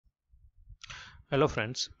Hello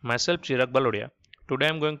friends, myself Chirag Bhalodia. Today I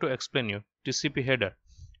am going to explain you TCP Header,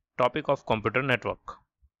 topic of computer network.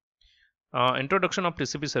 Introduction of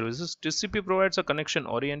TCP services. TCP provides a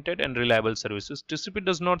connection-oriented and reliable services. TCP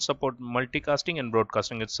does not support multicasting and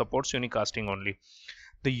broadcasting. It supports unicasting only.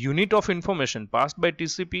 The unit of information passed by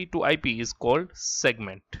TCP to IP is called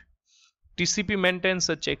segment. TCP maintains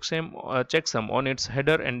a checksum on its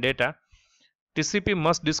header and data. TCP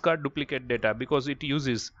must discard duplicate data because it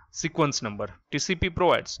uses sequence number. TCP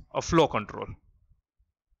provides a flow control.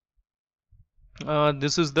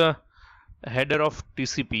 This is the header of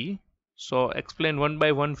TCP. So explain one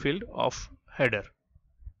by one field of header.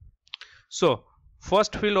 So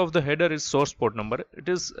first field of the header is source port number. It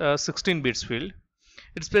is 16 bits field.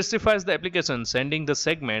 It specifies the application sending the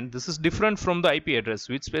segment. This is different from the IP address,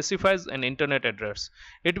 which specifies an internet address.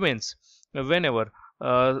 It means whenever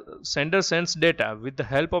sender sends data with the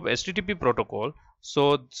help of HTTP protocol,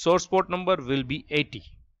 so source port number will be 80.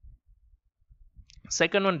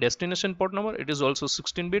 Second one, destination port number. It is also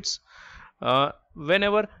 16 bits.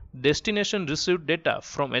 Whenever destination received data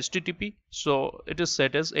from HTTP, so it is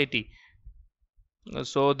set as 80.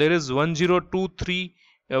 So there is 1023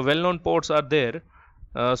 well-known ports are there.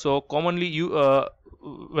 So commonly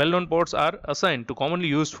well-known ports are assigned to commonly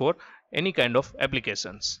used for any kind of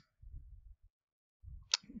applications.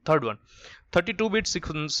 Third one, 32-bit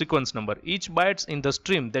sequence number. Each bytes in the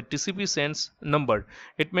stream that TCP sends numbered.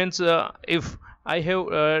 It means if I have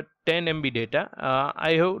 10 MB data,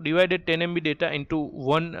 I have divided 10 MB data into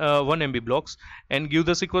 1 MB blocks and give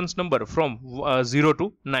the sequence number from 0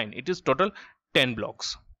 to 9. It is total 10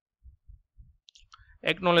 blocks.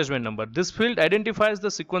 Acknowledgement number. This field identifies the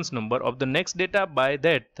sequence number of the next data by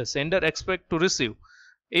that the sender expects to receive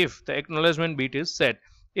if the acknowledgement bit is set.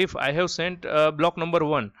 If I have sent block number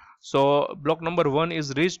 1, so block number 1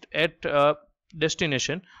 is reached at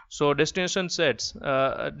destination, so destination sent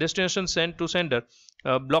to sender,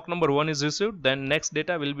 block number 1 is received, then next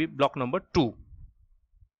data will be block number 2.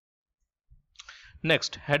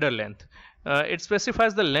 Next, header length. It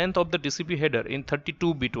specifies the length of the TCP header in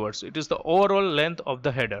 32-bit words. It is the overall length of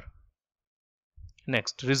the header.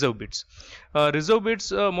 Next, reserve bits. Reserve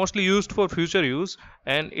bits mostly used for future use,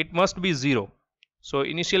 and it must be 0. So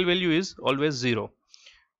initial value is always 0.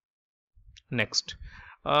 Next,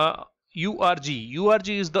 URG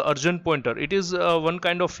is the urgent pointer. It is one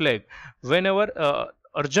kind of flag. Whenever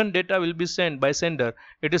urgent data will be sent by sender,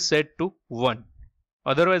 it is set to 1,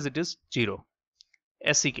 otherwise it is 0.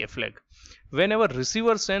 SEK flag. Whenever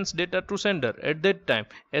receiver sends data to sender, at that time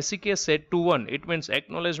SEK is set to 1. It means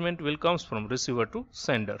acknowledgement will comes from receiver to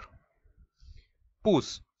sender.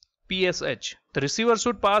 Push. PSH. The receiver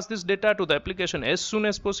should pass this data to the application as soon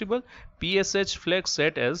as possible. PSH flag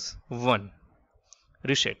set as 1.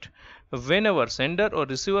 Reset. Whenever sender or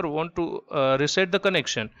receiver want to reset the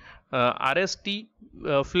connection, RST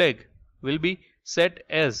flag will be set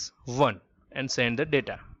as 1 and send the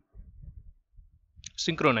data.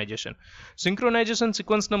 Synchronization. Synchronization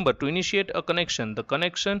sequence number to initiate a connection. The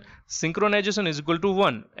connection synchronization is equal to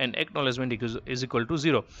 1 and acknowledgement is equal to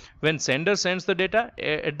 0. When sender sends the data,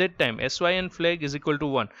 at that time SYN flag is equal to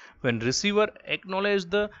 1. When receiver acknowledge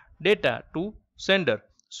the data to sender,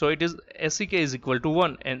 so it is SEK is equal to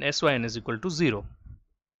 1 and SYN is equal to 0.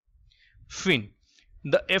 FIN.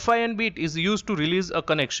 The FIN bit is used to release a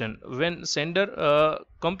connection. When sender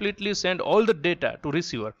completely send all the data to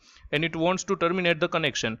receiver and it wants to terminate the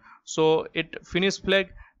connection, so it finish flag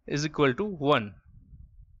is equal to 1.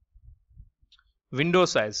 Window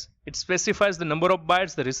size. It specifies the number of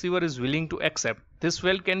bytes the receiver is willing to accept. This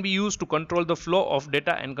field can be used to control the flow of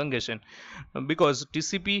data and congestion, because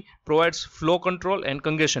TCP provides flow control and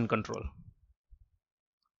congestion control.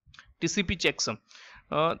 TCP checksum.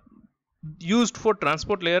 Used for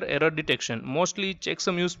transport layer error detection. Mostly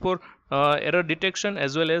checksum used for error detection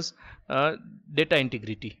as well as data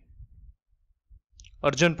integrity.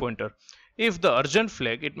 Urgent pointer. If the urgent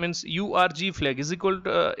flag, it means URG flag is equal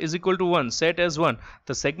to 1, set as 1,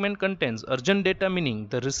 the segment contains urgent data, meaning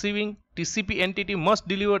the receiving TCP entity must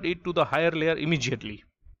deliver it to the higher layer immediately.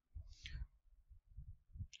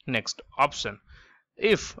 Next, option.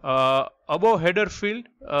 If above header field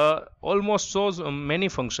almost shows many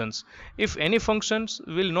functions. If any functions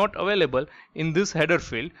will not available in this header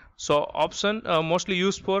field, so option mostly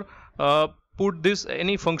used for put this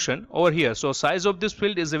any function over here. So size of this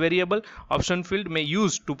field is a variable. Option field may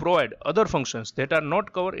use to provide other functions that are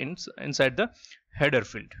not covered inside the header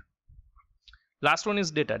field. Last one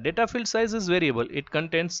is data. Data field size is variable. It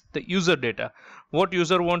contains the user data. What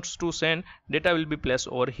user wants to send, data will be placed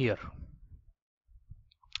over here.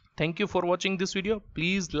 Thank you for watching this video.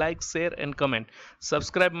 Please like, share and comment.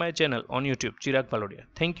 Subscribe my channel on YouTube, Chirag Bhalodia.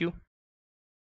 Thank you.